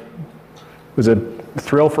 and it was a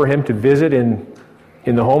thrill for him to visit in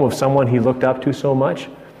the home of someone he looked up to so much.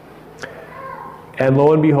 And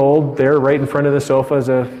lo and behold, there right in front of the sofa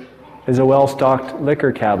is a well-stocked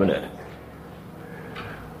liquor cabinet.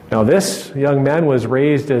 Now this young man was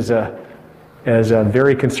raised as a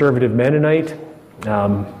very conservative Mennonite.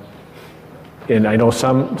 And I know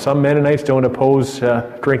some Mennonites don't oppose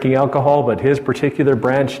drinking alcohol, but his particular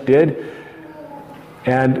branch did.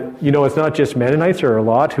 And, it's not just Mennonites, there are a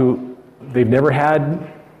lot who, they've never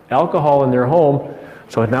had alcohol in their home.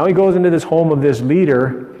 So now he goes into this home of this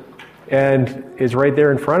leader and is right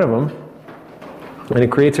there in front of him. And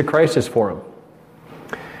it creates a crisis for him.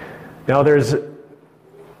 Now there's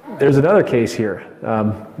another case here.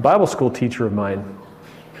 Bible school teacher of mine.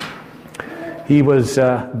 He was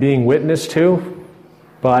being witnessed to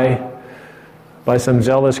by some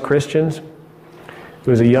zealous Christians. He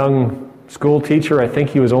was a young school teacher. I think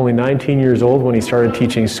he was only 19 years old when he started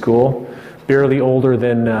teaching school, barely older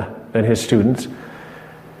than his students.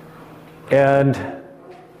 And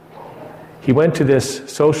he went to this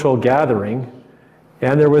social gathering,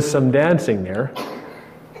 and there was some dancing there.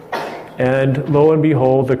 And lo and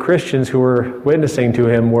behold, the Christians who were witnessing to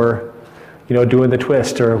him were, doing the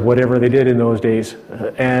twist or whatever they did in those days.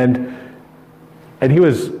 And he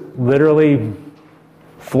was literally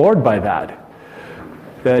floored by that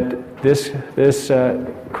this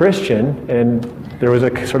Christian, and there was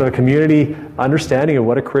a sort of a community understanding of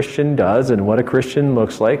what a Christian does and what a Christian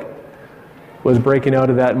looks like, was breaking out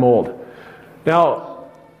of that mold. Now,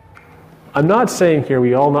 I'm not saying here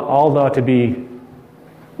we all ought to be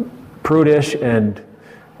prudish and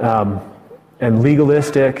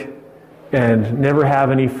legalistic and never have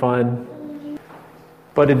any fun,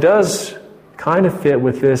 but it does kind of fit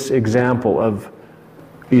with this example of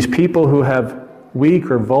these people who have weak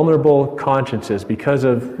or vulnerable consciences because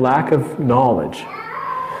of lack of knowledge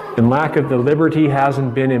and lack of the liberty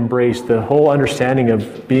hasn't been embraced, the whole understanding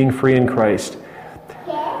of being free in Christ.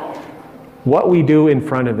 What we do in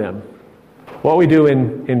front of them, what we do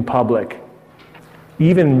in public,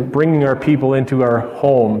 even bringing our people into our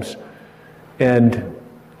homes and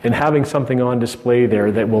having something on display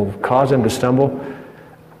there that will cause them to stumble,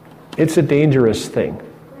 it's a dangerous thing.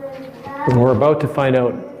 And we're about to find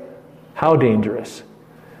out how dangerous.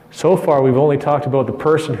 So far, we've only talked about the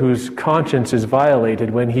person whose conscience is violated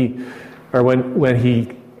when he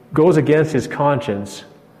goes against his conscience,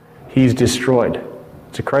 he's destroyed.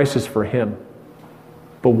 It's a crisis for him.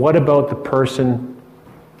 But what about the person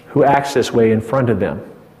who acts this way in front of them?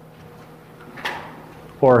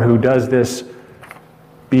 Or who does this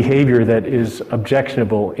behavior that is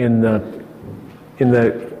objectionable in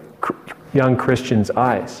the young Christian's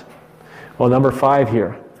eyes? Well, number 5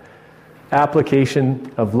 here.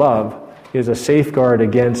 Application of love is a safeguard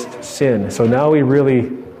against sin. So now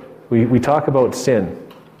we talk about sin.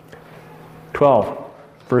 12,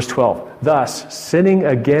 verse 12. Thus, sinning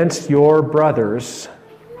against your brothers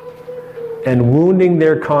and wounding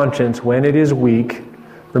their conscience when it is weak.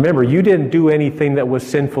 Remember, you didn't do anything that was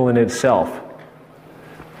sinful in itself,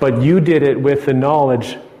 but you did it with the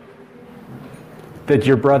knowledge that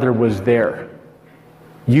your brother was there.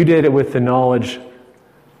 You did it with the knowledge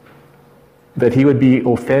that he would be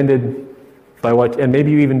offended by what, and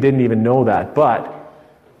maybe you even didn't even know that. But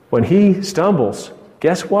when he stumbles,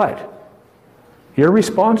 guess what? You're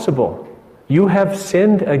responsible. You have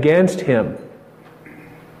sinned against him.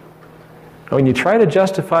 And when you try to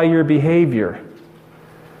justify your behavior,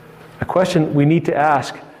 a question we need to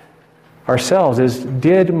ask ourselves is,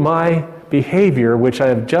 did my behavior, which I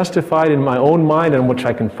have justified in my own mind and which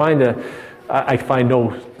I can find I find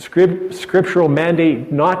no scriptural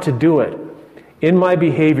mandate not to do it, in my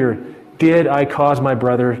behavior, did I cause my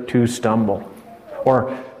brother to stumble?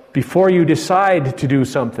 Or before you decide to do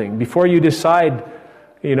something, before you decide,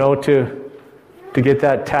 to get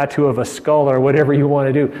that tattoo of a skull or whatever you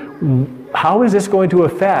want to do, how is this going to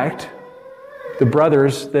affect the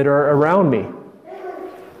brothers that are around me?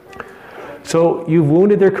 So you've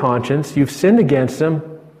wounded their conscience, you've sinned against them.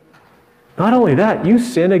 Not only that, you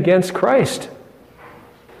sin against Christ.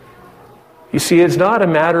 You see, it's not a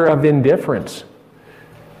matter of indifference.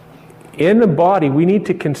 In the body, we need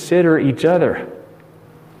to consider each other.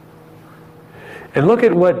 And look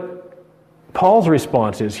at what Paul's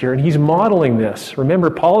response is here, and he's modeling this. Remember,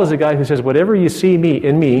 Paul is a guy who says, whatever you see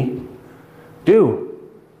in me, do.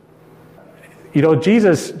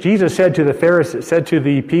 Jesus said to the Pharisees, said to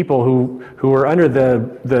the people who were under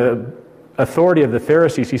the authority of the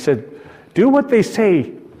Pharisees, he said, do what they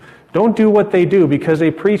say, don't do what they do, because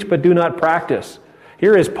they preach but do not practice.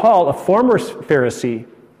 Here is Paul, a former Pharisee,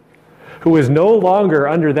 who is no longer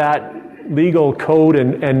under that legal code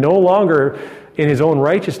and no longer in his own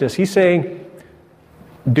righteousness. He's saying,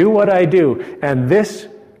 do what I do, and this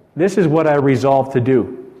is what I resolve to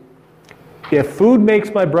do. If food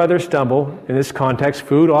makes my brother stumble, in this context,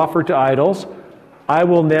 food offered to idols, I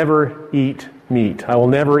will never eat meat. I will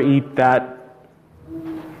never eat that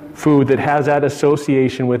food that has that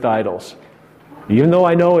association with idols. Even though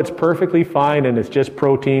I know it's perfectly fine and it's just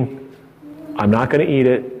protein, I'm not going to eat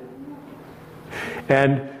it.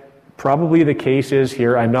 And probably the case is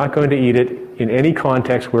here, I'm not going to eat it in any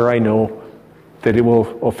context where I know that it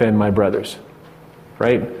will offend my brothers.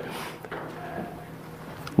 Right?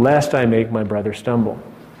 Lest I make my brother stumble.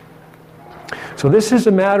 So this is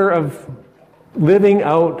a matter of living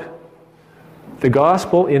out the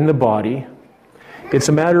gospel in the body. It's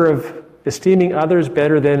a matter of esteeming others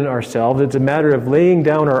better than ourselves. It's a matter of laying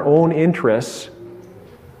down our own interests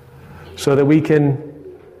so that we can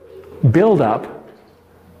build up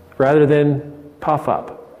rather than puff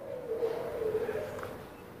up.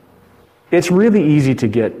 It's really easy to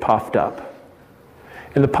get puffed up.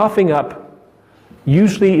 And the puffing up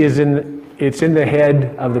usually is in the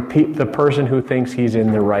head of the person who thinks he's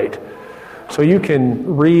in the right. So you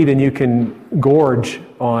can read and you can gorge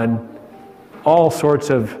on all sorts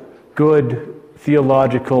of good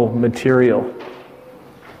theological material.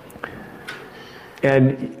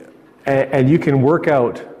 And you can work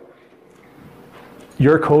out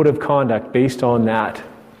your code of conduct based on that.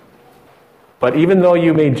 But even though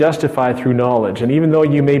you may justify through knowledge, and even though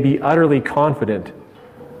you may be utterly confident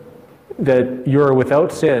that you're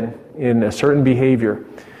without sin in a certain behavior,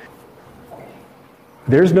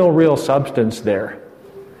 there's no real substance there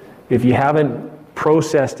if you haven't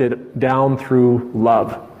processed it down through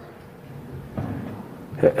love.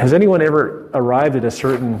 Has anyone ever arrived at a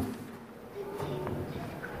certain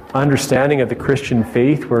understanding of the Christian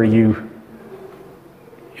faith where you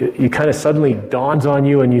kind of suddenly dawns on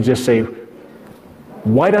you and you just say,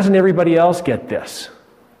 why doesn't everybody else get this?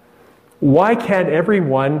 Why can't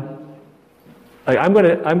everyone... I'm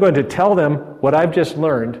going to tell them what I've just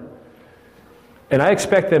learned, and I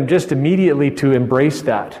expect them just immediately to embrace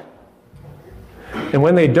that. And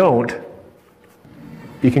when they don't,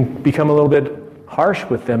 you can become a little bit harsh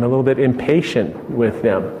with them, a little bit impatient with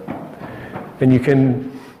them. And you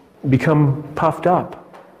can become puffed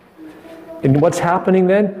up. And what's happening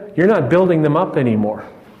then? You're not building them up anymore.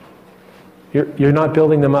 You're not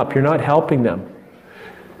building them up. You're not helping them.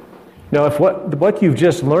 Now, if what you've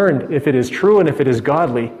just learned, if it is true and if it is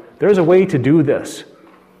godly, there's a way to do this.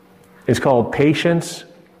 It's called patience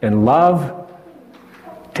and love,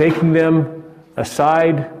 taking them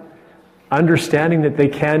aside, understanding that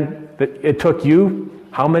that it took you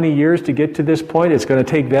how many years to get to this point? It's going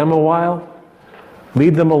to take them a while.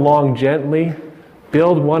 Lead them along gently.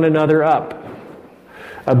 Build one another up.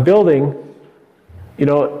 A building,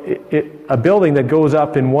 a building that goes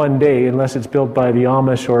up in one day, unless it's built by the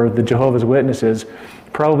Amish or the Jehovah's Witnesses,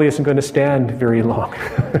 probably isn't going to stand very long.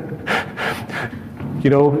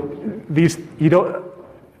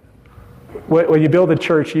 When you build a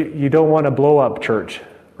church, you don't want a blow-up church,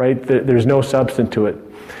 right? There's no substance to it.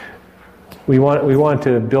 We want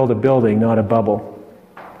to build a building, not a bubble.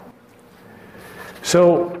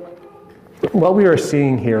 So, what we are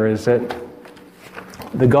seeing here is that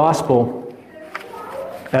the gospel,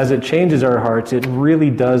 as it changes our hearts, it really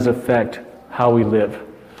does affect how we live.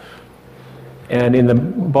 And in the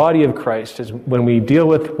body of Christ, is when we deal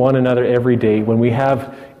with one another every day, when we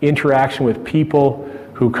have interaction with people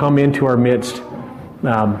who come into our midst,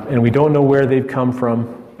 and we don't know where they've come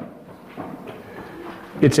from,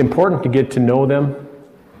 it's important to get to know them.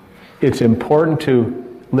 It's important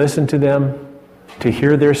to listen to them, to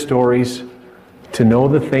hear their stories, to know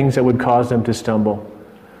the things that would cause them to stumble,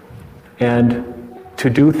 and to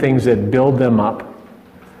do things that build them up,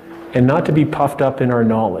 and not to be puffed up in our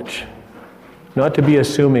knowledge. Not to be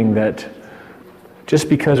assuming that just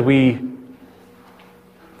because we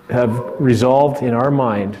have resolved in our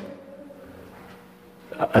mind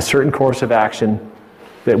a certain course of action,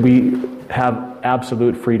 that we have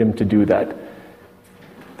absolute freedom to do that.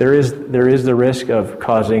 There is the risk of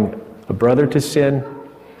causing a brother to sin,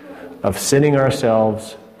 of sinning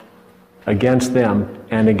ourselves against them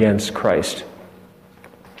and against Christ.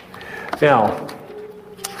 Now,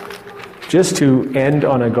 just to end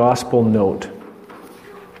on a gospel note,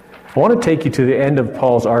 I want to take you to the end of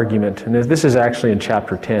Paul's argument, and this is actually in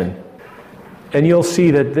chapter 10. And you'll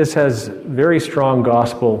see that this has very strong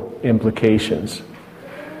gospel implications.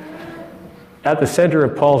 At the center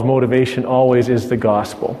of Paul's motivation always is the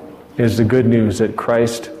gospel, is the good news that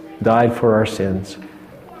Christ died for our sins,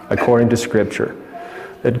 according to Scripture.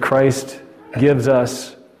 That Christ gives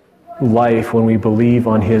us life when we believe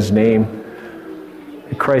on His name.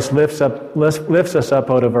 Christ lifts us up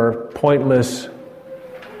out of our pointless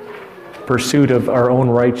pursuit of our own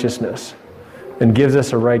righteousness and gives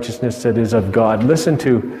us a righteousness that is of God. Listen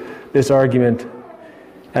to this argument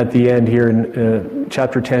at the end here in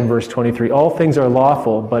chapter 10, verse 23. All things are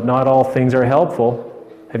lawful, but not all things are helpful.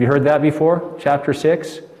 Have you heard that before? Chapter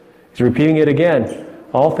 6? He's repeating it again.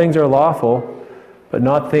 All things are lawful, but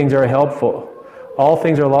not things are helpful. All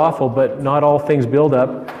things are lawful, but not all things build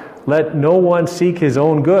up. Let no one seek his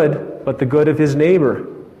own good, but the good of his neighbor.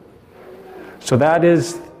 So that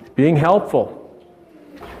is being helpful.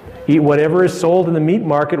 Eat whatever is sold in the meat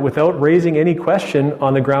market without raising any question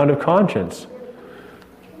on the ground of conscience.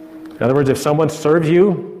 In other words, if someone serves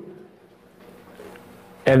you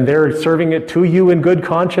and they're serving it to you in good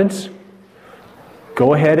conscience,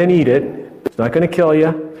 go ahead and eat it. It's not going to kill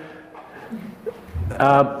you.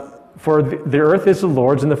 For the earth is the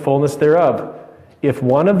Lord's and the fullness thereof. If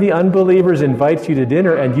one of the unbelievers invites you to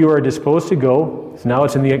dinner and you are disposed to go, so now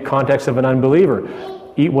it's in the context of an unbeliever,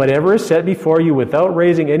 eat whatever is set before you without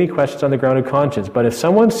raising any questions on the ground of conscience. But if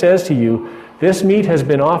someone says to you, this meat has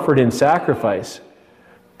been offered in sacrifice,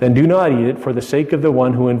 then do not eat it for the sake of the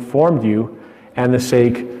one who informed you and the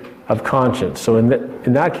sake of conscience. So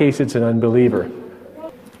in that case, it's an unbeliever.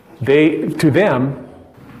 To them,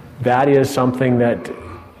 that is something that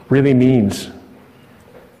really means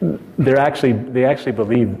they actually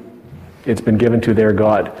believe it's been given to their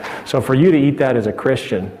God. So for you to eat that as a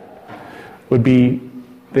Christian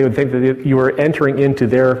they would think that you are entering into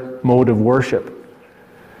their mode of worship.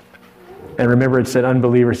 And remember, it said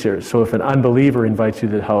unbelievers here. So if an unbeliever invites you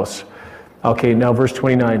to the house. Okay, now verse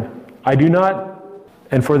 29. I do not,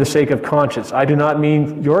 and for the sake of conscience, I do not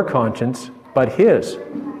mean your conscience, but his.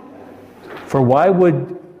 For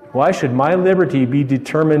why should my liberty be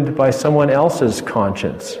determined by someone else's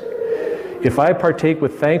conscience? If I partake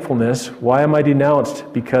with thankfulness, why am I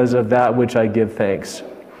denounced because of that which I give thanks?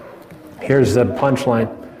 Here's the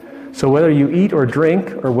punchline. So whether you eat or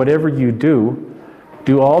drink or whatever you do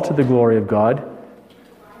all to the glory of God.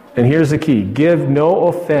 And here's the key. Give no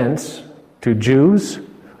offense to Jews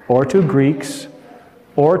or to Greeks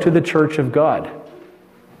or to the church of God.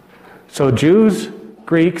 So Jews,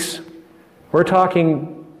 Greeks, we're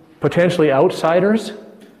talking potentially outsiders,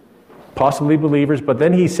 possibly believers, but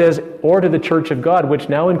then he says, or to the church of God, which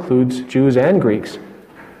now includes Jews and Greeks.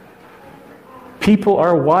 People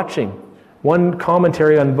are watching. One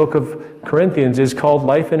commentary on the book of Corinthians is called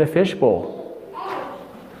Life in a Fishbowl.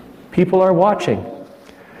 People are watching.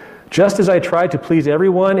 Just as I try to please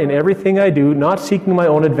everyone in everything I do, not seeking my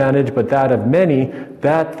own advantage, but that of many,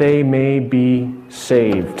 that they may be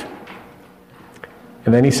saved.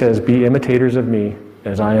 And then he says, be imitators of me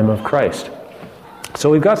as I am of Christ. So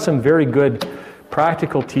we've got some very good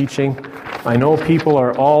practical teaching. I know people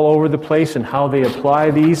are all over the place in how they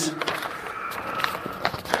apply these.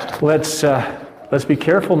 Let's be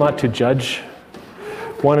careful not to judge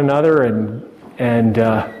one another and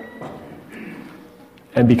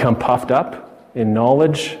become puffed up in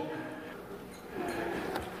knowledge.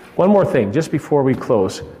 One more thing, just before we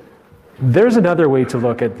close. There's another way to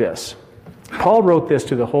look at this. Paul wrote this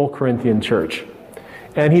to the whole Corinthian church,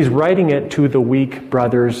 and he's writing it to the weak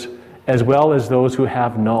brothers as well as those who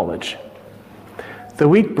have knowledge. The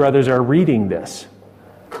weak brothers are reading this.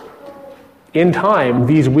 In time,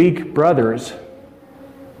 these weak brothers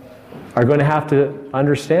are going to have to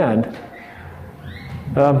understand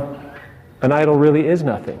an idol really is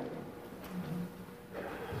nothing.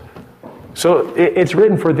 So it's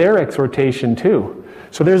written for their exhortation too.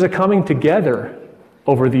 So there's a coming together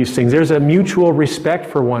over these things. There's a mutual respect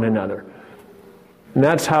for one another. And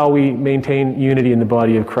that's how we maintain unity in the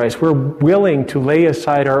body of Christ. We're willing to lay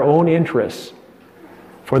aside our own interests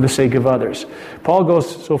for the sake of others. Paul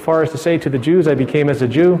goes so far as to say, to the Jews I became as a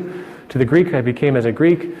Jew, to the Greek I became as a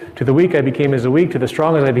Greek, to the weak I became as a weak, to the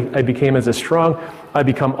strong I became as a strong. I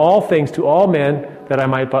become all things to all men, that I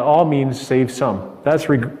might by all means save some. That's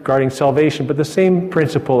regarding salvation, but the same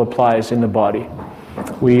principle applies in the body.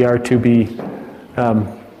 We are to be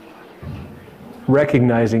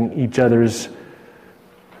recognizing each other's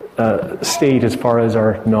state as far as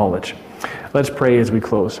our knowledge. Let's pray as we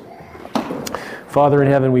close. Father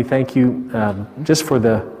in heaven, we thank you just for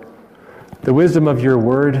the wisdom of your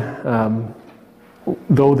word.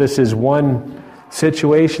 Though this is one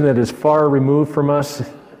situation that is far removed from us,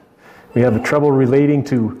 we have trouble relating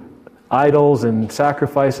to idols and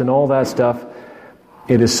sacrifice and all that stuff.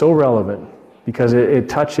 It is so relevant because it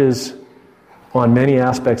touches on many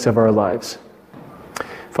aspects of our lives.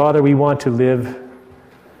 Father, we want to live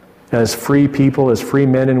as free people, as free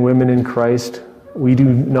men and women in Christ. We do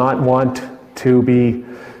not want to be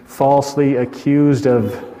falsely accused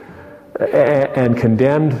of and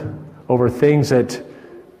condemned over things that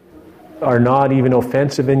are not even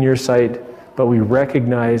offensive in your sight, but we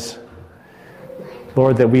recognize,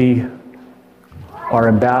 Lord, that we are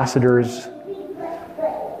ambassadors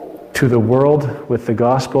to the world with the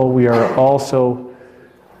gospel. We are also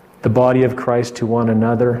the body of Christ to one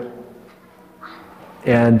another.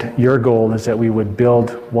 And your goal is that we would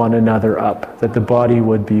build one another up, that the body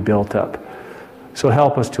would be built up. So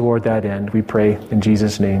help us toward that end, we pray in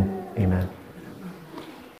Jesus' name. Amen.